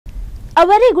A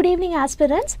very good evening,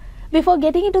 aspirants. Before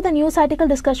getting into the news article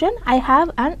discussion, I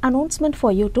have an announcement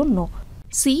for you to know.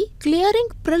 See, clearing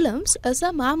prelims is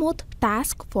a mammoth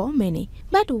task for many.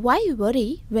 But why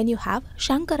worry when you have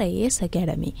Shankar IAS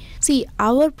Academy? See,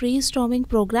 our pre-storming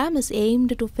program is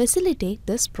aimed to facilitate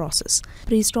this process.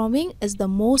 Pre-storming is the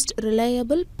most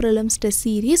reliable prelims test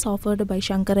series offered by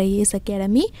Shankar IAS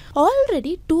Academy.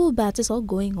 Already 2 batches are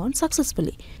going on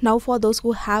successfully. Now for those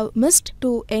who have missed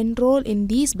to enroll in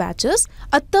these batches,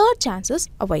 a 3rd chance is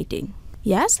awaiting.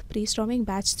 Yes, pre-storming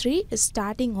batch 3 is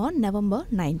starting on November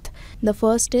 9th. The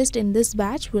first test in this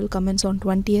batch will commence on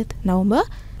 20th November.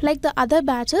 Like the other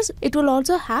batches, it will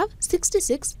also have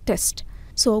 66 tests.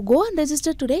 So go and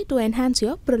register today to enhance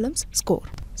your prelims score.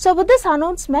 So with this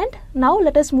announcement, now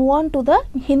let us move on to the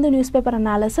Hindu newspaper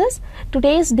analysis.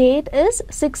 Today's date is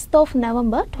 6th of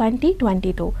November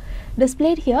 2022.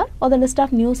 Displayed here are the list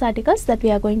of news articles that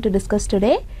we are going to discuss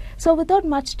today. So without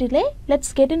much delay,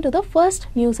 let's get into the first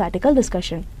news article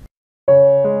discussion.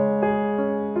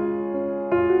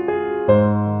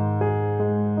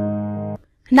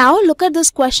 Now look at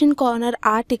this question corner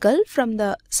article from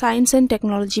the Science and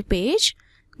Technology page.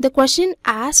 The question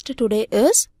asked today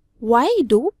is, why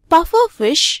do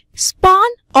pufferfish spawn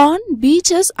on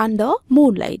beaches under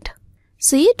moonlight?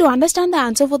 See, to understand the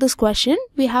answer for this question,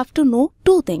 we have to know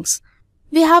 2 things.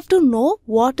 We have to know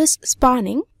what is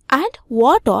spawning and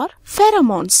what are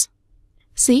pheromones.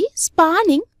 See,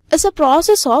 spawning is a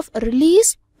process of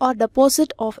release or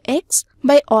deposit of eggs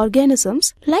by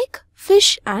organisms like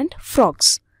fish and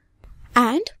frogs.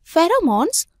 And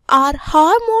pheromones are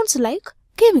hormones like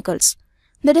chemicals.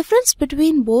 The difference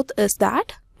between both is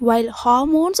that while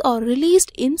hormones are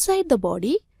released inside the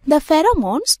body, the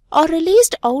pheromones are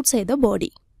released outside the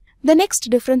body. The next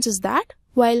difference is that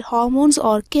while hormones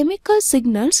are chemical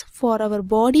signals for our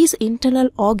body's internal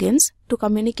organs to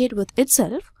communicate with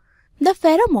itself, the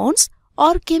pheromones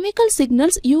are chemical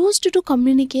signals used to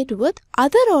communicate with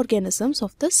other organisms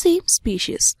of the same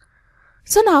species.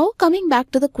 So now coming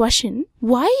back to the question,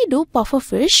 why do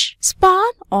pufferfish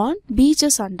spawn on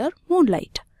beaches under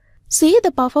moonlight? See,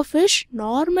 the pufferfish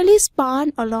normally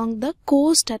spawn along the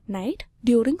coast at night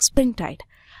during spring tide.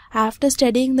 After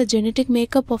studying the genetic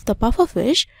makeup of the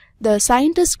pufferfish, the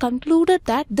scientists concluded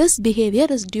that this behavior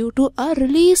is due to a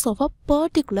release of a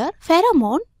particular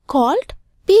pheromone called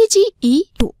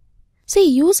PGE2. See,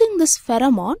 using this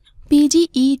pheromone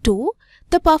PGE2,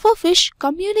 the pufferfish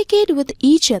communicate with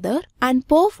each other and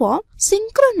perform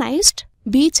synchronized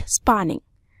beach spawning.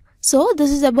 So,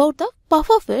 this is about the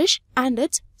pufferfish and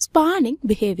its spawning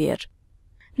behavior.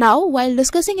 Now, while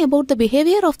discussing about the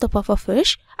behavior of the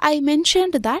pufferfish, I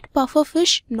mentioned that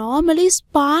pufferfish normally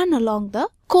spawn along the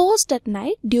coast at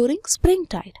night during spring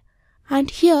tide. And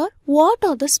here, what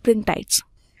are the spring tides?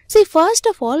 See, first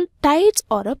of all, tides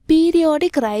are a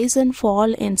periodic rise and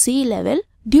fall in sea level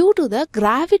due to the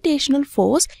gravitational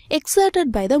force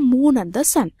exerted by the moon and the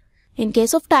sun. In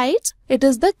case of tides, it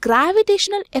is the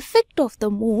gravitational effect of the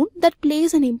moon that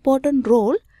plays an important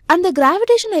role, and the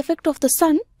gravitational effect of the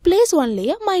sun plays only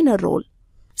a minor role.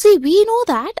 See, we know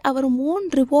that our moon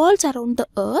revolves around the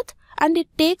earth and it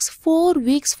takes 4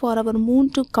 weeks for our moon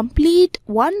to complete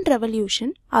one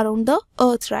revolution around the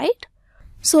earth, right?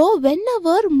 So,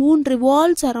 whenever moon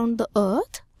revolves around the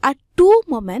earth, at 2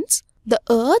 moments, the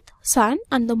earth, sun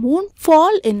and the moon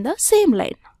fall in the same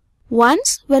line.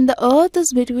 Once when the earth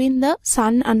is between the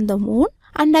sun and the moon,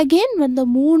 and again when the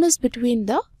moon is between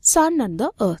the sun and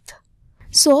the earth.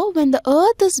 So, when the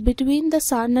earth is between the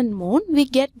sun and moon, we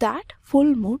get that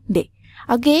full moon day.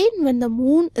 Again, when the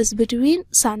moon is between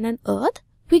sun and earth,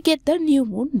 we get the new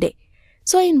moon day.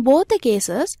 So, in both the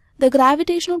cases, the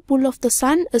gravitational pull of the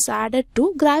sun is added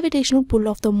to gravitational pull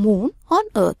of the moon on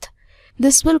earth.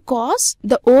 This will cause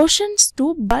the oceans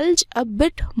to bulge a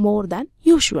bit more than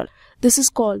usual. This is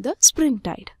called the spring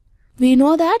tide. We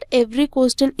know that every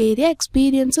coastal area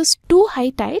experiences 2 high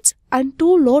tides and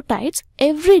 2 low tides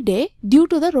every day due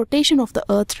to the rotation of the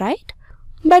earth, right?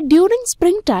 But during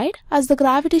spring tide, as the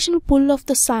gravitational pull of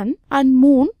the sun and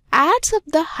moon adds up,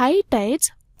 the high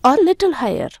tides are little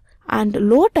higher and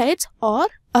low tides are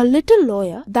a little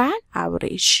lower than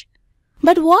average.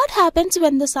 But what happens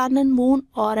when the sun and moon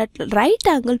are at right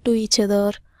angle to each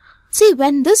other? See,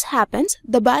 when this happens,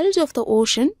 the bulge of the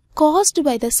ocean caused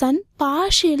by the sun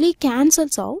partially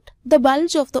cancels out the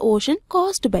bulge of the ocean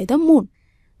caused by the moon.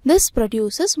 This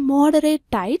produces moderate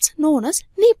tides known as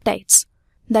neap tides.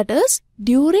 That is,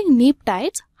 during neap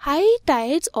tides, high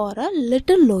tides are a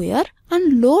little lower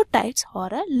and low tides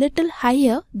are a little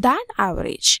higher than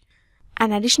average.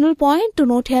 An additional point to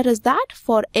note here is that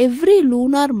for every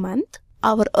lunar month,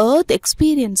 our Earth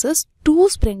experiences 2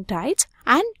 spring tides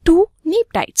and 2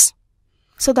 neap tides.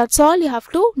 So that's all you have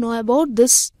to know about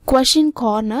this question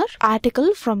corner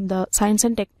article from the Science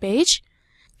and Tech page.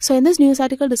 So in this news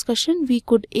article discussion, we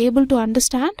could able to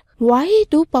understand why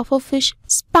do pufferfish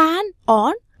span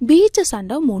on beaches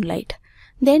under moonlight.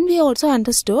 Then we also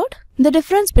understood the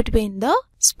difference between the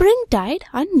spring tide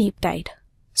and neap tide.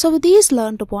 So with these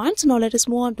learned points, now let us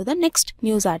move on to the next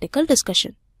news article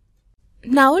discussion.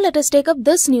 Now let us take up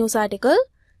this news article.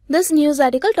 This news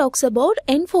article talks about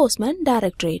Enforcement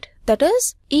Directorate, that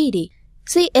is ED.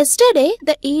 See, yesterday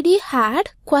the ED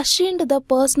had questioned the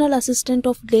personal assistant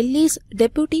of Delhi's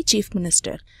Deputy Chief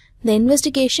Minister. The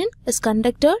investigation is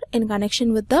conducted in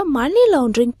connection with the money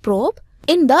laundering probe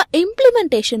in the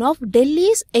implementation of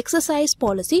Delhi's Excise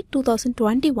Policy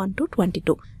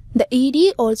 2021-22. The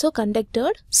ED also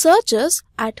conducted searches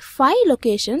at 5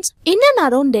 locations in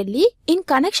and around Delhi in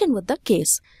connection with the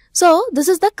case. So, this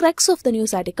is the crux of the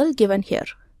news article given here.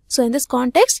 So, in this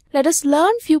context, let us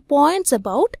learn few points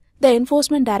about the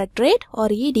Enforcement Directorate or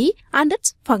ED and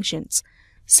its functions.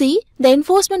 See, the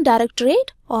Enforcement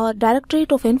Directorate or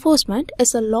Directorate of Enforcement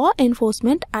is a law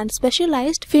enforcement and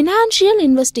specialized financial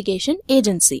investigation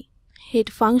agency. It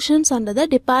functions under the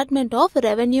Department of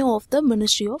Revenue of the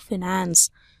Ministry of Finance.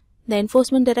 The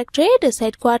Enforcement Directorate is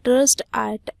headquartered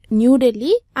at New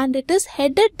Delhi and it is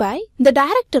headed by the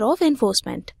Director of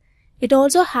Enforcement. It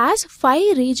also has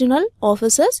 5 regional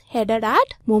offices headed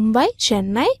at Mumbai,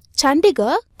 Chennai,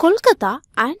 Chandigarh, Kolkata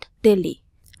and Delhi.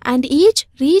 And each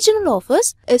regional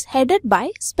office is headed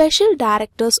by Special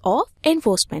Directors of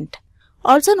Enforcement.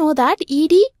 Also know that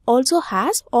ED also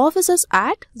has offices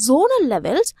at zonal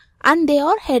levels and they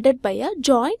are headed by a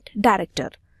joint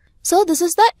director. So this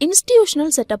is the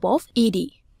institutional setup of ED.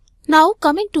 Now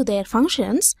coming to their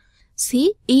functions,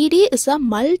 see, ED is a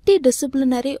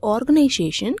multidisciplinary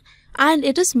organization and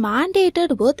it is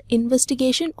mandated with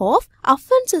investigation of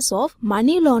offences of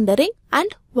money laundering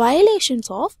and violations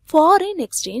of foreign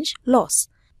exchange laws.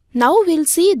 Now we'll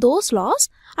see those laws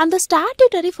and the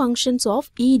statutory functions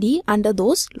of ED under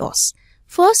those laws.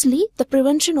 Firstly, the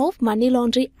Prevention of Money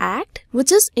Laundering Act,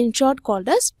 which is in short called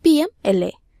as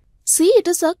PMLA. See, it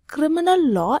is a criminal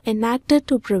law enacted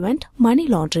to prevent money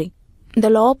laundering. The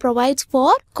law provides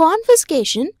for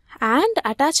confiscation and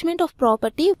attachment of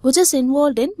property which is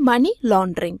involved in money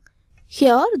laundering.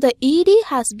 Here, the ED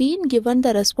has been given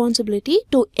the responsibility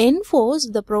to enforce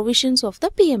the provisions of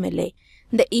the PMLA.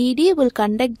 The ED will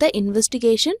conduct the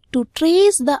investigation to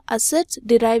trace the assets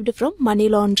derived from money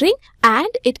laundering and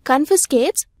it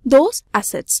confiscates those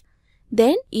assets.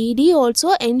 Then, ED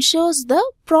also ensures the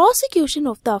prosecution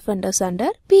of the offenders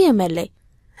under PMLA.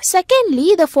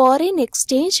 Secondly, the Foreign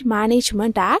Exchange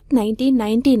Management Act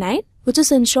 1999, which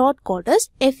is in short called as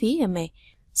FEMA.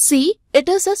 See, it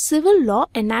is a civil law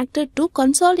enacted to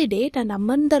consolidate and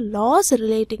amend the laws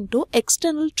relating to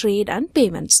external trade and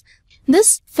payments.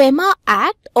 This FEMA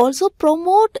Act also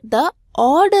promotes the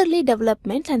orderly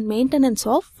development and maintenance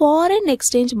of foreign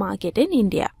exchange market in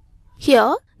India.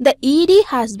 Here, the ED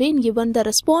has been given the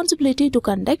responsibility to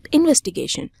conduct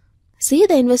investigation. See,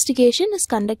 the investigation is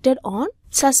conducted on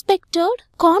suspected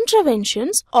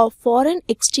contraventions of foreign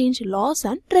exchange laws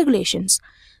and regulations.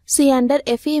 See, under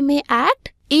FEMA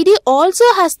Act, ED also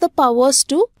has the powers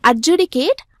to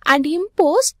adjudicate and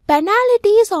impose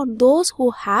penalties on those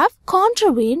who have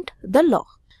contravened the law.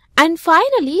 And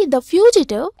finally, the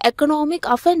Fugitive Economic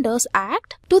Offenders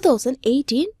Act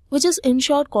 2018, which is in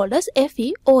short called as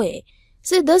FEOA.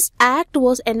 See, this act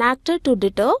was enacted to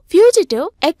deter fugitive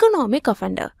economic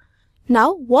offender.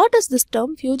 Now, what does this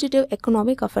term fugitive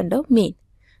economic offender mean?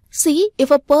 See,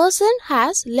 if a person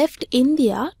has left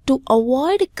India to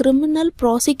avoid criminal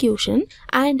prosecution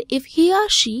and if he or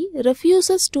she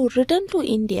refuses to return to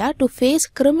India to face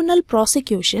criminal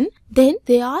prosecution, then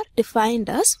they are defined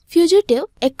as fugitive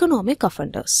economic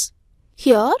offenders.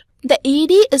 Here, the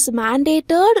ED is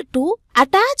mandated to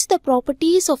attach the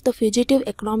properties of the fugitive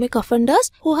economic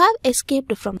offenders who have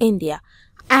escaped from India.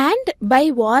 And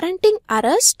by warranting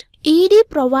arrest, ED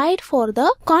provide for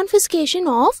the confiscation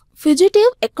of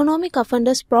fugitive economic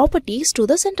offenders' properties to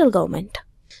the central government.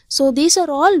 So these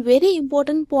are all very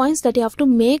important points that you have to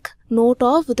make note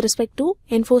of with respect to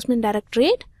Enforcement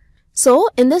Directorate. So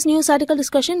in this news article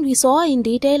discussion, we saw in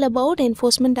detail about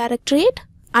Enforcement Directorate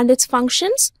and its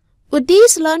functions. With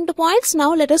these learned points,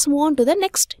 now let us move on to the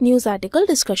next news article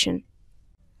discussion.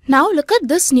 Now look at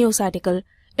this news article.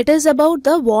 It is about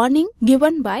the warning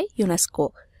given by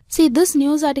UNESCO. See, this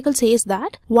news article says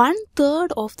that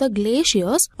 1/3 of the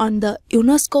glaciers on the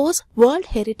UNESCO's World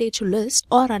Heritage List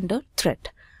are under threat.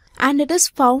 And it is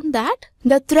found that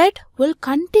the threat will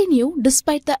continue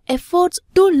despite the efforts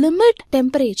to limit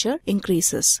temperature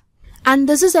increases. And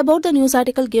this is about the news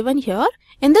article given here.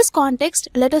 In this context,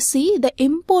 let us see the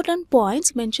important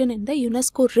points mentioned in the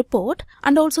UNESCO report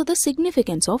and also the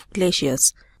significance of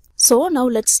glaciers. So now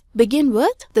let's begin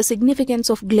with the significance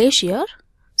of glacier.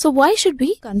 So why should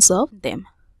we conserve them?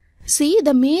 See,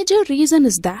 the major reason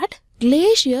is that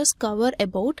glaciers cover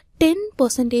about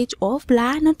 10% of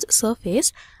planet's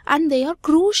surface and they are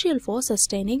crucial for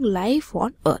sustaining life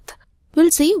on Earth.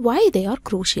 We'll see why they are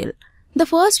crucial. The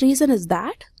first reason is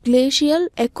that glacial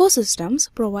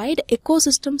ecosystems provide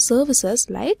ecosystem services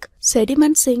like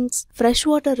sediment sinks,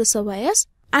 freshwater reservoirs,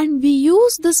 and we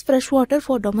use this freshwater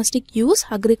for domestic use,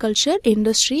 agriculture,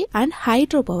 industry, and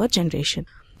hydropower generation.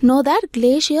 Know that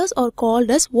glaciers are called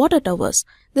as water towers.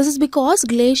 This is because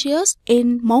glaciers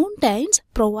in mountains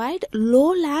provide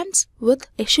lowlands with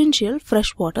essential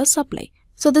freshwater supply.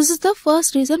 So this is the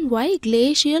first reason why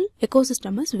glacial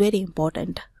ecosystem is very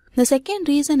important. The second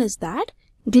reason is that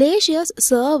glaciers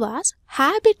serve as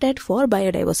habitat for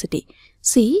biodiversity.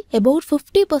 See, about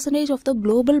 50% of the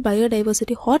global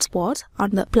biodiversity hotspots on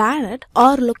the planet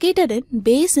are located in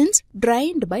basins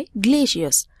drained by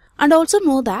glaciers. And also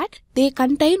know that they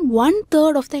contain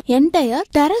 1/3 of the entire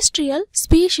terrestrial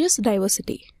species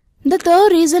diversity. The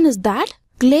third reason is that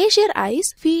glacier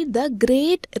ice feed the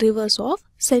great rivers of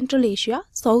Central Asia,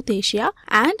 South Asia,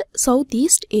 and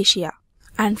Southeast Asia.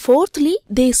 And fourthly,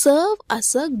 they serve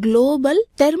as a global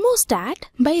thermostat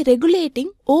by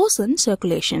regulating ozone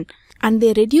circulation and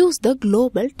they reduce the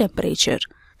global temperature.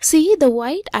 See, the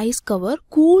white ice cover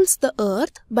cools the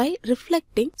earth by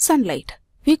reflecting sunlight.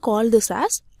 We call this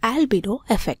as albedo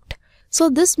effect. So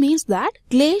this means that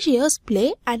glaciers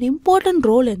play an important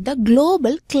role in the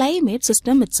global climate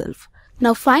system itself.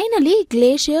 Now finally,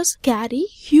 glaciers carry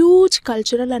huge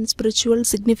cultural and spiritual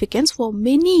significance for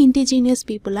many indigenous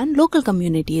people and local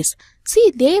communities.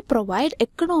 See, they provide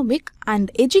economic and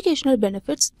educational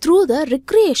benefits through the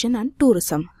recreation and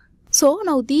tourism. So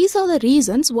now these are the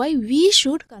reasons why we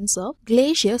should conserve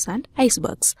glaciers and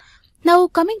icebergs. Now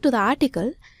coming to the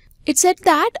article, it said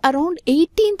that around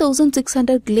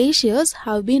 18,600 glaciers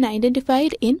have been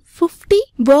identified in 50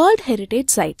 World Heritage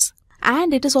Sites.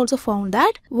 And it is also found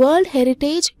that World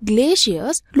Heritage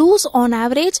glaciers lose on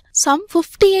average some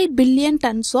 58 billion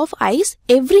tons of ice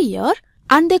every year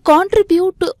and they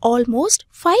contribute to almost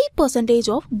 5%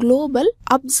 of global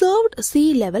observed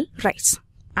sea level rise.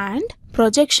 And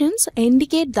projections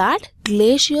indicate that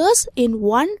glaciers in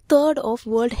 1/3 of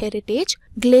World Heritage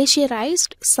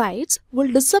glaciarized sites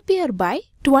will disappear by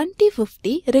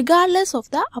 2050 regardless of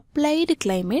the applied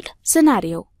climate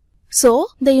scenario. So,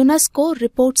 the UNESCO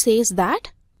report says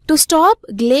that to stop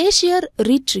glacier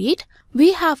retreat,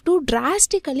 we have to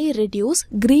drastically reduce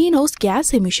greenhouse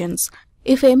gas emissions.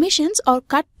 If emissions are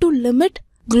cut to limit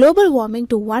global warming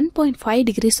to 1.5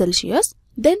 degrees Celsius,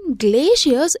 then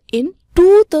glaciers in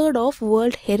 2/3 of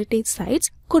World Heritage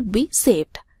Sites could be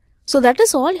saved. So that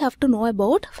is all you have to know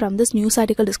about from this news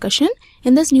article discussion.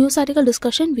 In this news article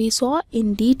discussion, we saw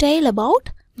in detail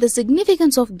about the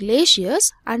significance of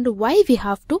glaciers and why we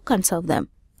have to conserve them.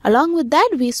 Along with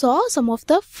that, we saw some of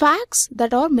the facts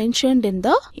that are mentioned in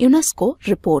the UNESCO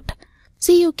report.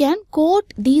 See, you can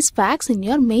quote these facts in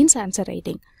your mains answer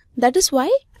writing. That is why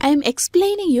I am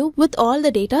explaining you with all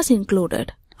the data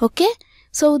included. Okay?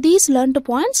 So these learned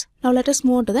points. Now let us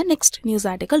move on to the next news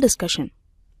article discussion.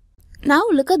 Now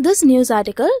look at this news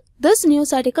article. This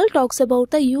news article talks about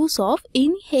the use of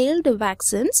inhaled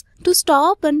vaccines to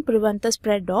stop and prevent the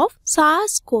spread of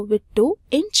SARS-CoV-2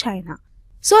 in China.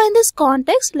 So in this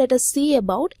context, let us see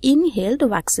about inhaled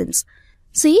vaccines.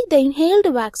 See, the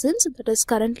inhaled vaccines that is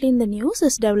currently in the news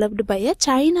is developed by a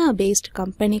China-based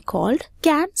company called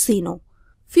CanSino.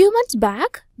 Few months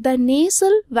back, the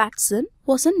nasal vaccine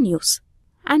was in news.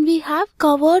 And we have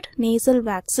covered nasal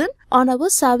vaccine on our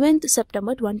 7th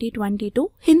September 2022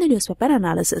 in the newspaper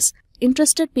analysis.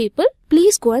 Interested people,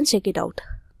 please go and check it out.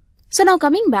 So now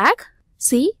coming back,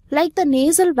 see, like the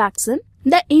nasal vaccine,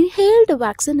 the inhaled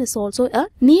vaccine is also a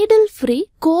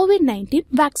needle-free COVID-19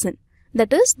 vaccine.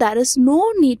 That is, there is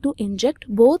no need to inject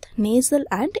both nasal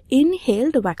and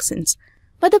inhaled vaccines.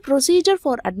 But the procedure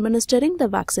for administering the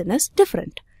vaccine is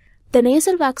different. The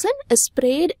nasal vaccine is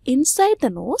sprayed inside the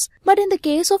nose, but in the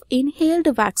case of inhaled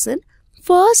vaccine,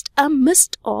 first a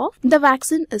mist of the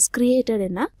vaccine is created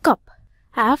in a cup.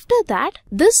 After that,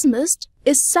 this mist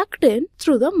is sucked in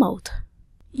through the mouth.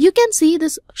 You can see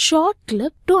this short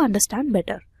clip to understand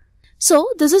better. So,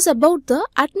 this is about the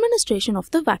administration of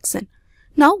the vaccine.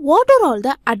 Now, what are all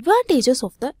the advantages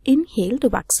of the inhaled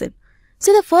vaccine?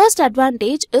 See, the first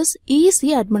advantage is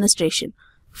easy administration.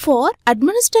 For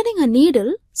administering a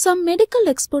needle, some medical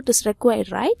expert is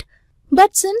required, right?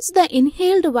 But since the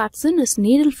inhaled vaccine is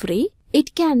needle-free,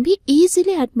 it can be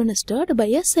easily administered by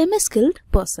a semi-skilled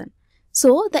person.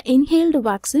 So, the inhaled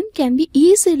vaccine can be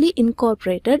easily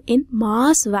incorporated in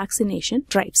mass vaccination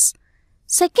drives.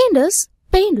 Second is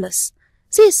painless.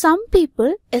 See, some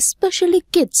people, especially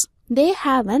kids, they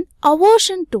have an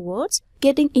aversion towards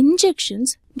getting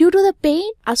injections due to the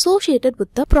pain associated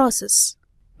with the process.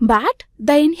 But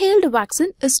the inhaled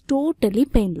vaccine is totally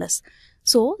painless.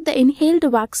 So, the inhaled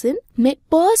vaccine may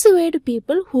persuade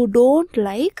people who don't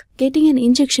like getting an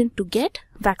injection to get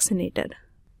vaccinated.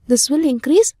 This will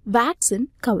increase vaccine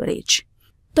coverage.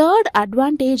 Third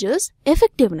advantage is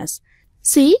effectiveness.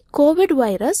 See, COVID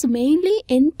virus mainly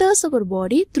enters our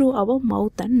body through our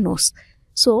mouth and nose.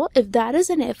 So, if there is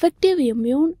an effective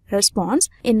immune response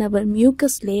in our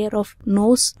mucus layer of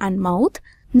nose and mouth,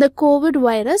 the COVID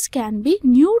virus can be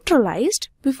neutralized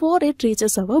before it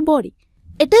reaches our body.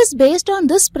 It is based on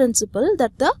this principle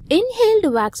that the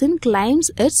inhaled vaccine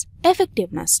claims its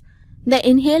effectiveness. The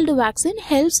inhaled vaccine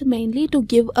helps mainly to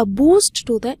give a boost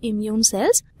to the immune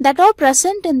cells that are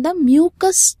present in the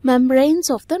mucous membranes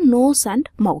of the nose and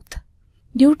mouth.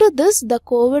 Due to this, the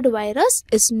COVID virus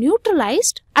is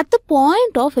neutralized at the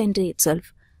point of entry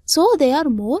itself. So, they are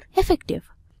more effective.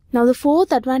 Now, the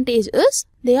fourth advantage is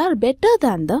they are better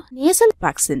than the nasal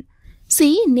vaccine.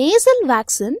 See, nasal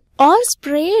vaccine are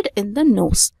sprayed in the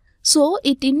nose. So,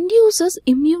 it induces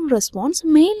immune response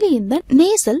mainly in the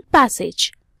nasal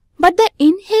passage. But the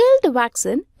inhaled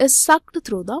vaccine is sucked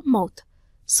through the mouth.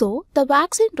 So, the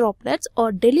vaccine droplets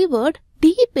are delivered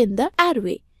deep in the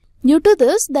airway. Due to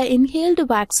this, the inhaled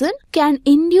vaccine can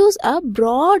induce a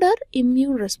broader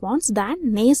immune response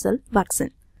than nasal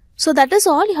vaccine. So, that is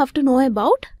all you have to know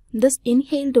about this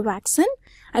inhaled vaccine.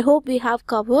 I hope we have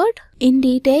covered in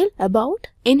detail about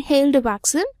inhaled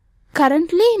vaccine.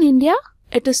 Currently in India,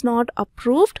 it is not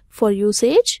approved for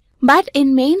usage. But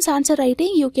in mains answer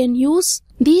writing, you can use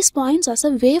these points as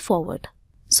a way forward.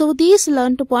 So these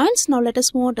learned points, now let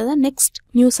us move on to the next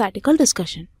news article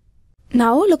discussion.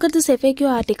 Now look at this FAQ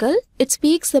article. It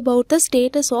speaks about the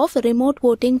status of remote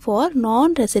voting for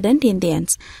non-resident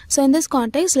Indians. So in this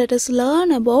context, let us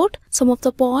learn about some of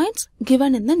the points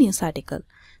given in the news article.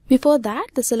 Before that,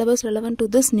 the syllabus relevant to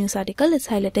this news article is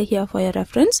highlighted here for your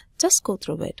reference. Just go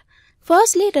through it.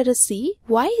 Firstly, let us see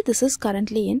why this is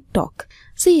currently in talk.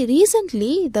 See,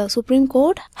 recently the Supreme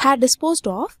Court had disposed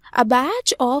of a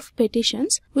batch of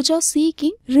petitions which are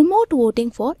seeking remote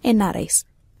voting for NRIs.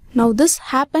 Now, this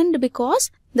happened because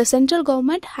the central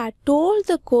government had told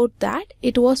the court that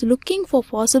it was looking for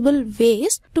possible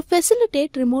ways to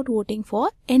facilitate remote voting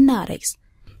for NRIs.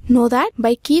 Know that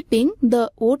by keeping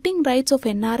the voting rights of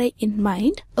NRI in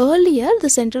mind, earlier the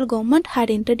central government had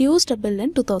introduced a bill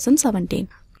in 2017.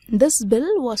 This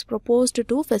bill was proposed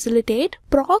to facilitate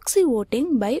proxy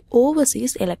voting by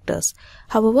overseas electors.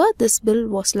 However, this bill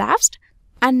was lapsed,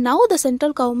 and now the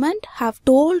central government have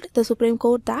told the Supreme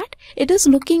Court that it is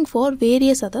looking for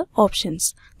various other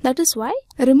options. That is why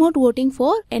remote voting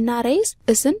for NRIs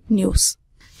is in news.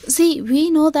 See, we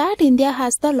know that India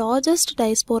has the largest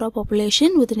diaspora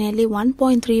population with nearly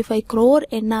 1.35 crore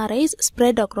NRIs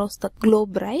spread across the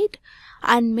globe, right?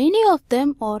 And many of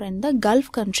them are in the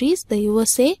Gulf countries, the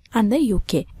USA and the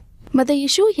UK. But the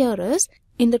issue here is,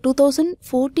 in the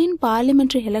 2014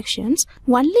 parliamentary elections,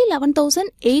 only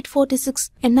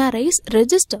 11,846 NRIs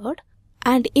registered,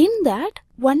 and in that,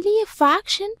 only a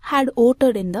fraction had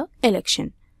voted in the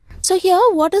election. So here,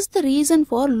 what is the reason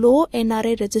for low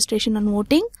NRI registration and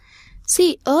voting?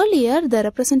 See, earlier the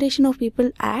Representation of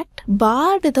People Act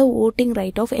barred the voting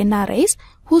right of NRIs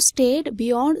who stayed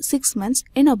beyond 6 months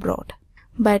in abroad.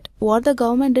 But what the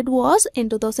government did was, in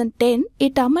 2010,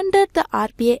 it amended the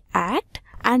RPA Act,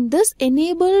 and this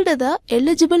enabled the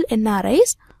eligible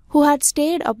NRIs who had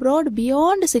stayed abroad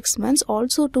beyond 6 months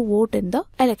also to vote in the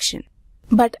election.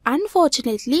 But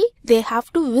unfortunately, they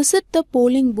have to visit the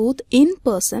polling booth in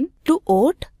person to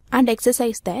vote and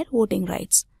exercise their voting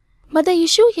rights. But the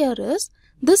issue here is,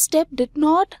 this step did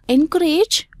not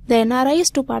encourage the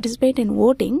NRIs to participate in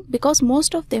voting because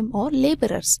most of them are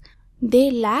laborers.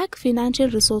 They lack financial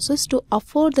resources to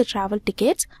afford the travel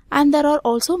tickets, and there are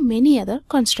also many other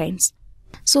constraints.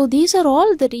 So these are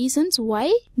all the reasons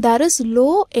why there is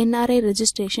low NRI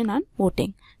registration and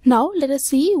voting. Now let us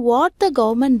see what the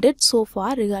government did so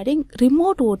far regarding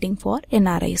remote voting for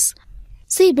NRIs.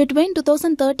 See, between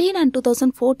 2013 and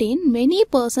 2014, many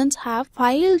persons have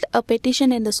filed a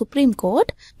petition in the Supreme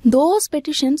Court. Those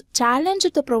petitions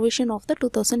challenged the provision of the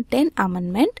 2010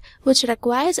 amendment, which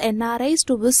requires NRIs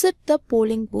to visit the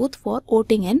polling booth for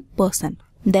voting in person.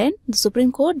 Then, the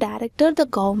Supreme Court directed the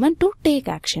government to take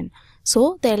action.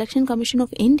 So the Election Commission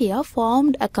of India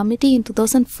formed a committee in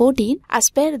 2014 as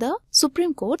per the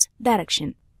Supreme Court's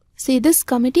direction. See, this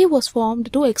committee was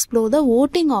formed to explore the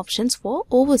voting options for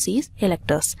overseas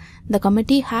electors. The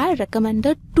committee had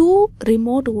recommended 2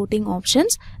 remote voting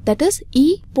options, that is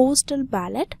e-postal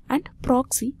ballot and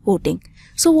proxy voting.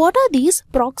 So what are these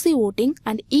proxy voting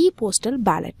and e-postal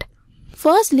ballot?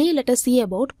 Firstly, let us see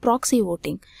about proxy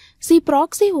voting. See,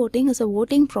 proxy voting is a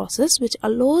voting process which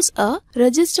allows a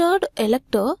registered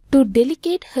elector to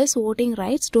delegate his voting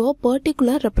rights to a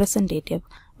particular representative,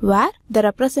 where the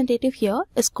representative here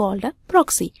is called a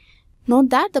proxy. Note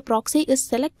that the proxy is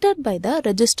selected by the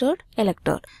registered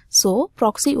elector. So,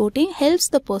 proxy voting helps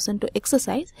the person to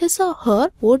exercise his or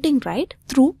her voting right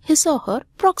through his or her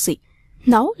proxy.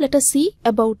 Now, let us see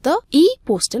about the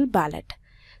e-postal ballot.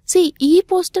 See,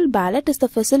 e-postal ballot is the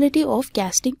facility of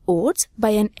casting votes by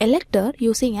an elector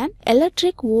using an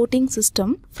electric voting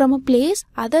system from a place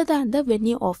other than the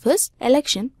venue of his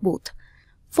election booth.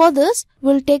 For this,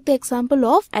 we'll take the example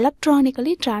of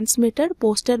Electronically Transmitted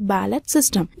Postal Ballot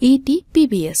System,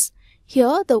 ETPBS.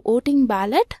 Here, the voting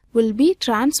ballot will be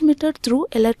transmitted through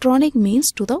electronic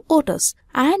means to the voters,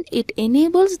 and it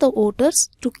enables the voters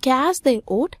to cast their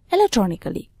vote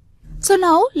electronically. So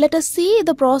now, let us see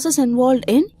the process involved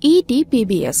in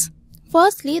ETPBS.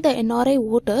 Firstly, the NRI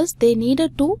voters, they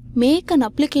needed to make an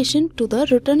application to the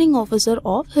returning officer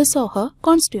of his or her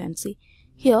constituency.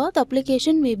 Here, the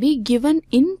application may be given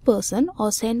in person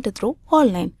or sent through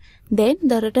online. Then,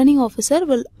 the returning officer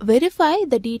will verify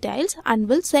the details and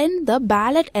will send the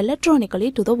ballot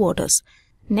electronically to the voters.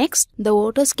 Next, the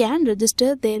voters can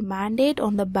register their mandate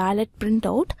on the ballot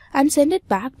printout and send it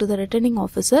back to the returning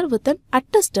officer with an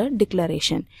attested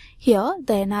declaration. Here,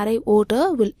 the NRI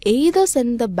voter will either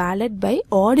send the ballot by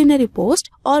ordinary post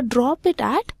or drop it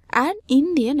at an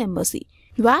Indian embassy,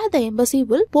 where the embassy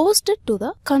will post it to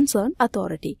the concerned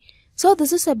authority. So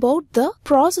this is about the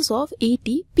process of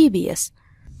ETPBS.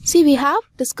 See, we have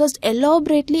discussed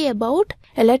elaborately about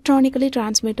electronically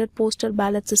transmitted postal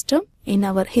ballot system in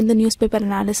our Hindu newspaper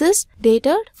analysis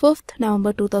dated 5th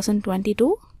November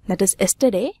 2022, that is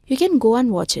yesterday. You can go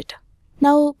and watch it.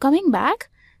 Now coming back,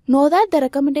 know that the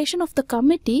recommendation of the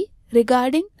committee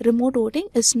regarding remote voting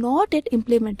is not yet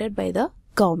implemented by the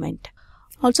government.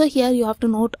 Also here you have to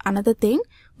note another thing.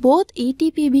 Both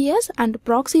ETPBS and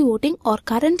proxy voting are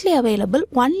currently available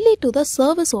only to the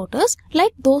service voters,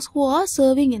 like those who are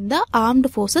serving in the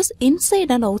armed forces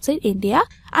inside and outside India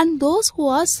and those who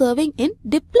are serving in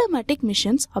diplomatic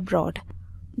missions abroad.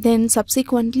 Then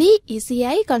subsequently,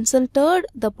 ECI consulted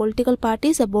the political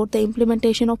parties about the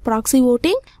implementation of proxy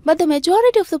voting, but the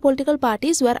majority of the political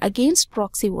parties were against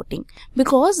proxy voting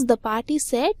because the party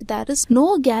said there is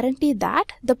no guarantee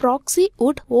that the proxy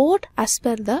would vote as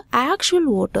per the actual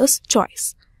voter's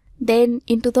choice. Then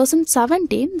in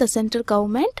 2017, the central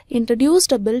government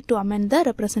introduced a bill to amend the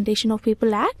Representation of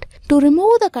People Act to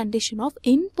remove the condition of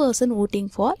in-person voting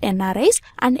for NRIs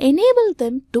and enable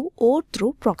them to vote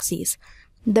through proxies.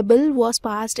 The bill was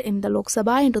passed in the Lok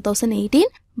Sabha in 2018,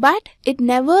 but it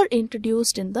never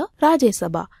introduced in the Rajya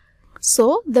Sabha.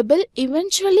 So, the bill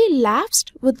eventually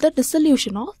lapsed with the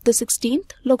dissolution of the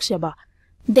 16th Lok Sabha.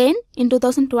 Then, in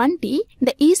 2020,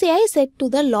 the ECI said to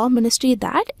the Law Ministry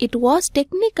that it was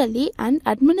technically and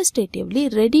administratively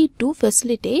ready to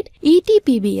facilitate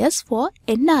ETPBS for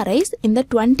NRIs in the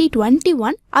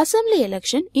 2021 Assembly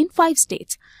election in 5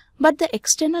 states. But the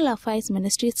External Affairs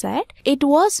Ministry said it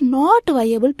was not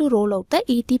viable to roll out the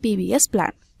ETPBS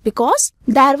plan because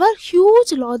there were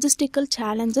huge logistical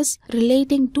challenges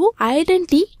relating to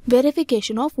identity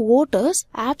verification of voters,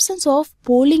 absence of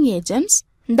polling agents,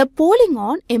 the polling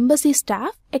on embassy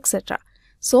staff, etc.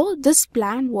 So this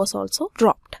plan was also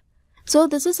dropped. So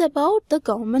this is about the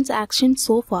government's action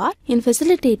so far in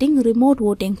facilitating remote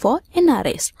voting for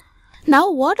NRIs.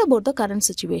 Now what about the current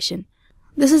situation?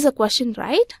 This is a question,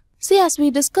 right? See, as we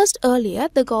discussed earlier,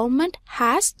 the government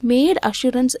has made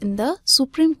assurance in the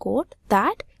Supreme Court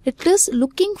that it is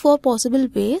looking for possible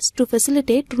ways to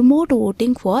facilitate remote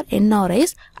voting for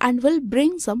NRIs and will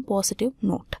bring some positive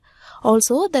note.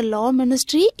 Also, the Law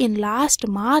Ministry in last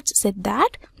March said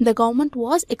that the government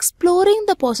was exploring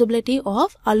the possibility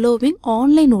of allowing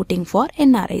online voting for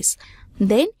NRIs.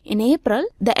 Then, in April,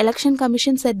 the Election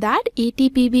Commission said that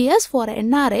ETPBS for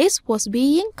NRIs was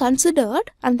being considered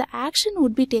and the action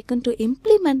would be taken to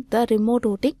implement the remote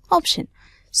voting option.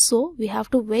 So, we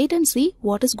have to wait and see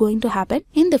what is going to happen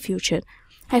in the future.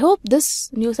 I hope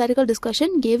this news article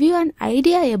discussion gave you an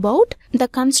idea about the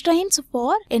constraints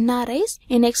for NRIs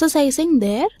in exercising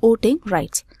their voting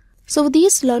rights. So, with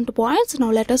these learned points, now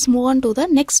let us move on to the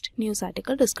next news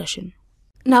article discussion.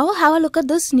 Now, have a look at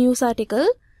this news article.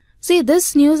 See,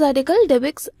 this news article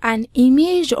depicts an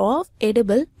image of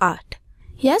edible art.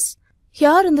 Yes,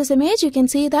 here in this image you can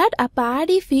see that a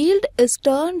paddy field is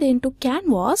turned into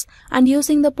canvas, and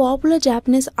using the popular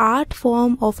Japanese art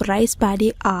form of rice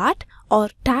paddy art or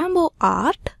tambo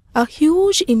art, a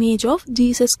huge image of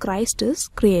Jesus Christ is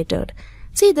created.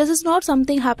 See, this is not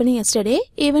something happening yesterday.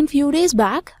 Even few days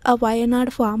back, a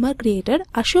Wayanad farmer created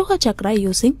Ashoka Chakra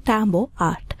using tambo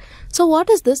art. So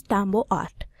what is this tambo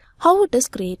art? How it is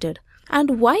created?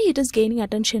 And why it is gaining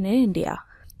attention in India?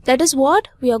 That is what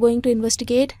we are going to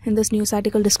investigate in this news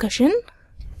article discussion.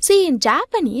 See, in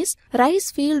Japanese,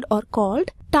 rice field are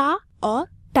called ta or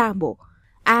tambo.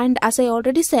 And as I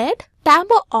already said,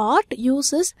 tambo art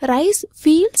uses rice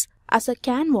fields as a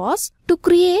canvas to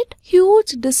create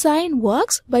huge design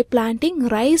works by planting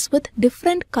rice with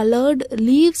different colored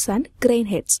leaves and grain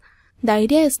heads. The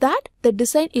idea is that the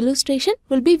design illustration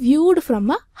will be viewed from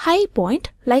a high point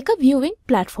like a viewing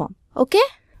platform. Okay?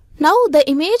 Now the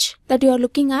image that you are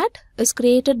looking at is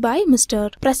created by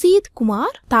Mr. Praseed Kumar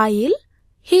Tayil.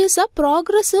 He is a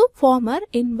progressive farmer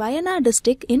in Wayanad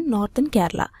district in northern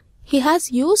Kerala. He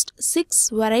has used 6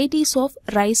 varieties of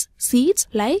rice seeds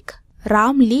like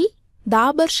Ramli,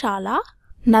 Dabarshala,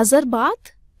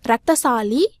 Nazarbath,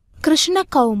 Raktasali, Krishna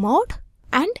Kaumaud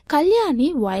and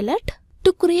Kalyani Violet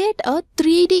to create a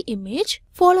 3D image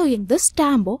following this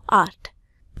tambo art.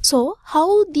 So,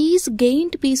 how these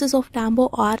gained pieces of tambo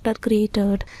art are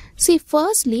created? See,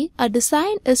 firstly, a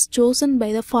design is chosen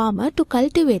by the farmer to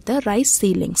cultivate the rice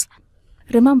seedlings.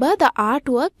 Remember, the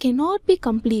artwork cannot be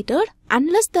completed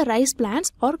unless the rice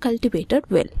plants are cultivated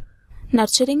well.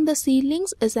 Nurturing the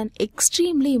seedlings is an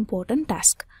extremely important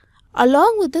task.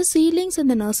 Along with the seedlings in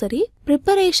the nursery,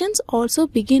 preparations also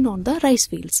begin on the rice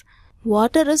fields.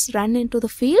 Water is run into the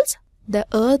fields, the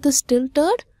earth is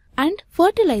tilted, and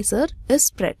fertilizer is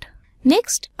spread.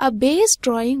 Next, a base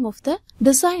drawing of the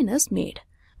design is made,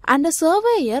 and a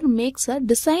surveyor makes a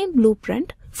design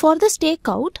blueprint for the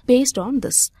stakeout based on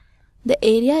this. The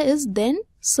area is then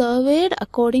surveyed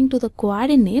according to the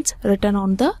coordinates written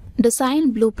on the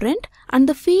design blueprint, and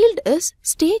the field is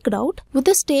staked out with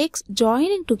the stakes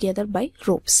joining together by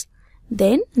ropes.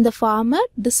 Then the farmer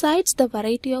decides the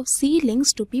variety of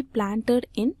seedlings to be planted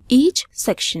in each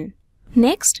section.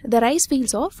 Next, the rice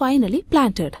fields are finally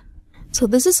planted. So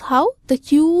this is how the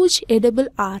huge edible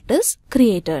art is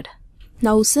created.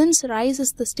 Now, since rice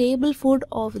is the staple food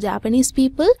of Japanese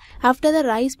people, after the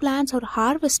rice plants are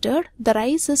harvested, the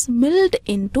rice is milled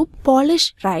into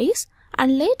polished rice,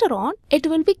 and later on it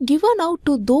will be given out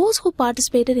to those who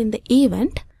participated in the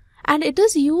event, and it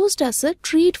is used as a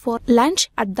treat for lunch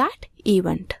at that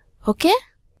event. Okay?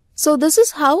 So this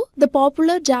is how the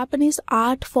popular Japanese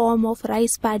art form of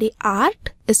rice paddy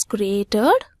art is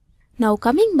created. Now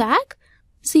coming back,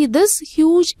 see, this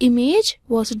huge image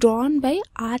was drawn by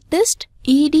artist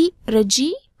E.D.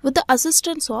 Reggie with the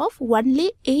assistance of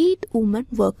only 8 women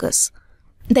workers.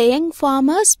 The young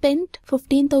farmer spent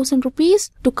 15,000 rupees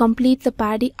to complete the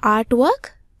paddy artwork,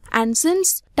 and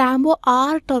since tambo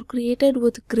art are created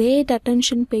with great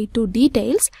attention paid to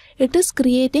details, it is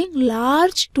creating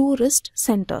large tourist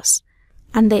centers.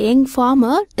 And the young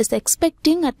farmer is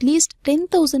expecting at least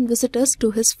 10,000 visitors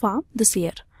to his farm this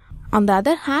year. On the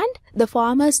other hand, the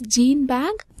farmer's gene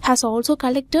bank has also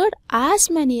collected as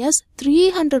many as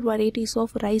 300 varieties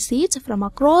of rice seeds from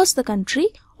across the country,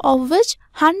 of which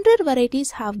 100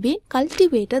 varieties have been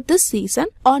cultivated this season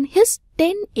on his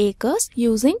 10 acres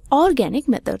using organic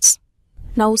methods.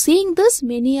 Now, seeing this,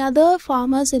 many other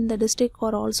farmers in the district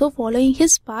are also following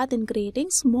his path in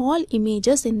creating small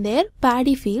images in their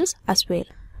paddy fields as well.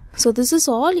 So this is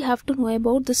all you have to know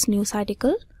about this news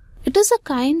article. It is a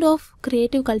kind of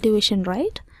creative cultivation,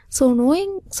 right? So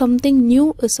knowing something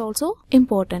new is also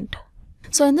important.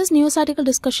 So in this news article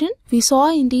discussion, we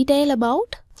saw in detail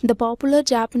about the popular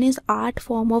Japanese art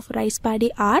form of rice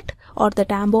paddy art or the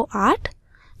tambo art.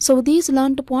 So these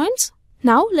learned points.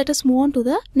 Now let us move on to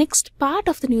the next part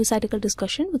of the news article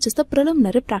discussion, which is the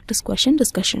preliminary practice question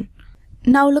discussion.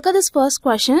 Now look at this first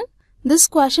question. This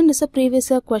question is a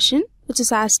previous year question which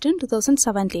is asked in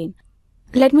 2017.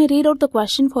 Let me read out the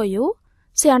question for you.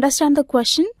 See, understand the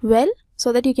question well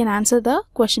so that you can answer the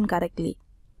question correctly.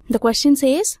 The question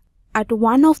says, at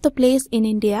one of the place in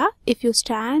India, if you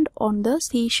stand on the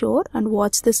seashore and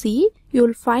watch the sea, you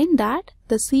will find that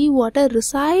the sea water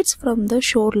resides from the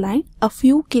shoreline a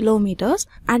few kilometers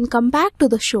and come back to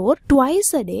the shore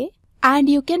twice a day, and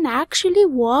you can actually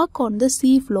walk on the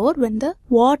sea floor when the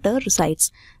water resides.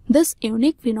 This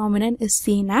unique phenomenon is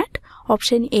seen at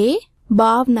option A,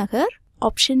 Bhavnagar,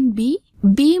 option B,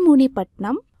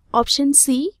 Bhimunipatnam, option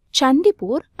C,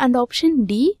 Chandipur, and option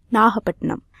D,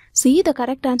 Nagapattinam. See, the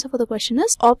correct answer for the question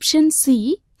is option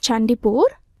C, Chandipur.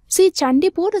 See,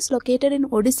 Chandipur is located in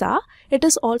Odisha. It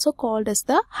is also called as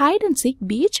the hide-and-seek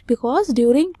beach because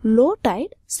during low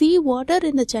tide, sea water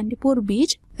in the Chandipur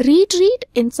beach retreat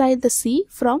inside the sea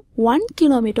from 1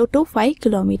 kilometer to 5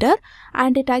 kilometer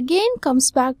and it again comes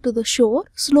back to the shore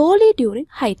slowly during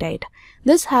high tide.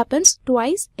 This happens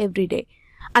twice every day.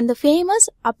 And the famous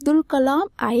Abdul Kalam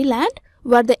Island,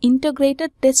 where the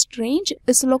integrated test range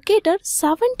is located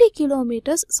 70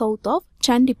 kilometers south of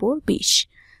Chandipur beach.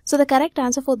 So the correct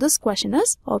answer for this question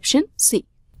is option C.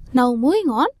 Now moving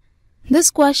on,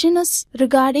 this question is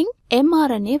regarding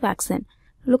mRNA vaccine.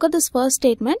 Look at this first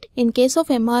statement. In case of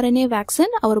mRNA vaccine,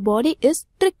 our body is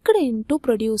tricked into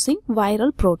producing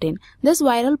viral protein. This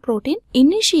viral protein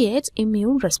initiates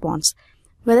immune response.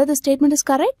 Whether the statement is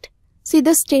correct? See,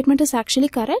 this statement is actually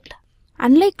correct.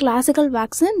 Unlike classical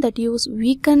vaccine that use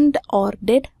weakened or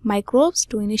dead microbes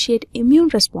to initiate immune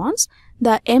response,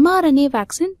 the mRNA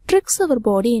vaccine tricks our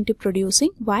body into producing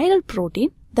viral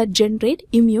protein that generate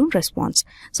immune response.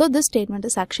 So this statement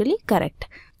is actually correct.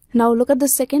 Now look at the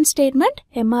second statement.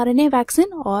 mRNA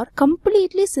vaccine are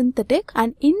completely synthetic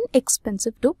and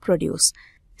inexpensive to produce.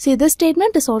 See, this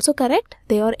statement is also correct.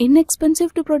 They are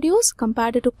inexpensive to produce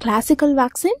compared to classical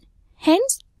vaccine.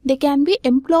 Hence, they can be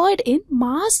employed in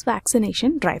mass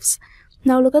vaccination drives.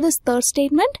 Now look at this third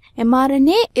statement.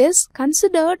 mRNA is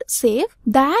considered safe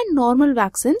than normal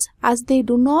vaccines as they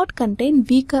do not contain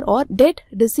weaker or dead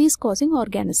disease-causing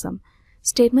organism.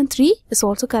 Statement 3 is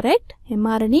also correct.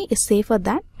 mRNA is safer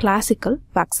than classical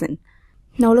vaccine.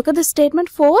 Now look at the statement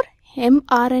 4.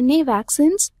 mRNA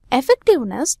vaccines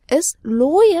effectiveness is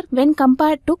lower when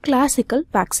compared to classical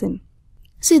vaccine.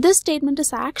 See, this statement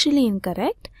is actually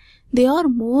incorrect. They are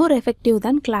more effective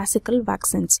than classical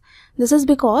vaccines. This is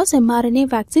because mRNA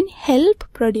vaccine help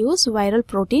produce viral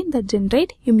protein that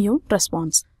generate immune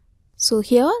response. So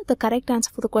here the correct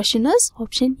answer for the question is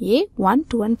option A, 1,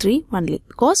 2 and 3 only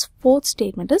because fourth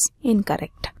statement is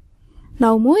incorrect.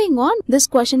 Now moving on, this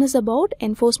question is about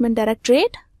Enforcement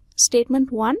Directorate.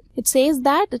 Statement 1, it says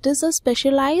that it is a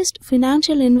specialized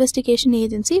financial investigation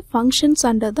agency functions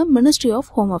under the Ministry of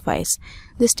Home Affairs.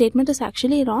 This statement is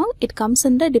actually wrong. It comes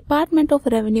under Department of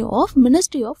Revenue of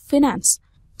Ministry of Finance.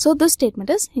 So this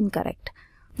statement is incorrect.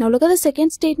 Now look at the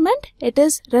second statement. It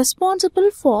is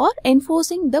responsible for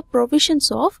enforcing the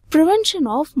provisions of Prevention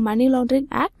of Money Laundering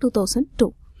Act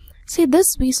 2002. See,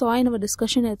 this we saw in our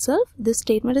discussion itself. This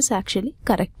statement is actually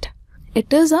correct.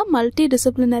 It is a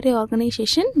multidisciplinary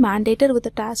organization mandated with the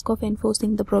task of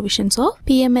enforcing the provisions of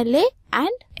PMLA and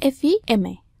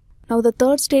FEMA. Now the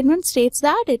third statement states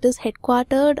that it is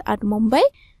headquartered at Mumbai.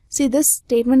 See, this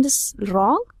statement is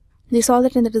wrong. We saw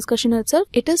that in the discussion itself.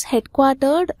 It is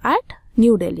headquartered at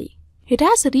New Delhi. It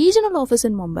has a regional office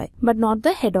in Mumbai, but not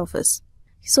the head office.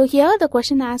 So here the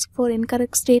question asks for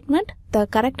incorrect statement. The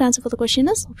correct answer for the question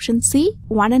is option C,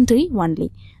 1 and 3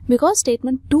 only, because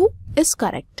statement 2 is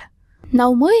correct.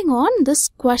 Now moving on, this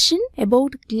question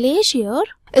about glacier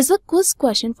is a quiz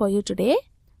question for you today.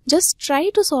 Just try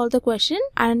to solve the question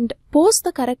and post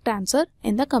the correct answer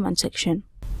in the comment section.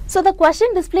 So the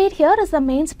question displayed here is the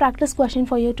mains practice question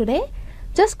for you today.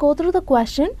 Just go through the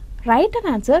question, write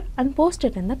an answer and post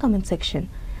it in the comment section.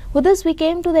 With this, we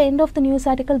came to the end of the news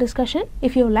article discussion.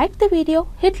 If you liked the video,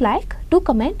 hit like, do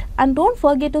comment and don't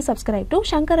forget to subscribe to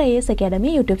Shankar IAS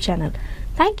Academy YouTube channel.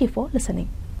 Thank you for listening.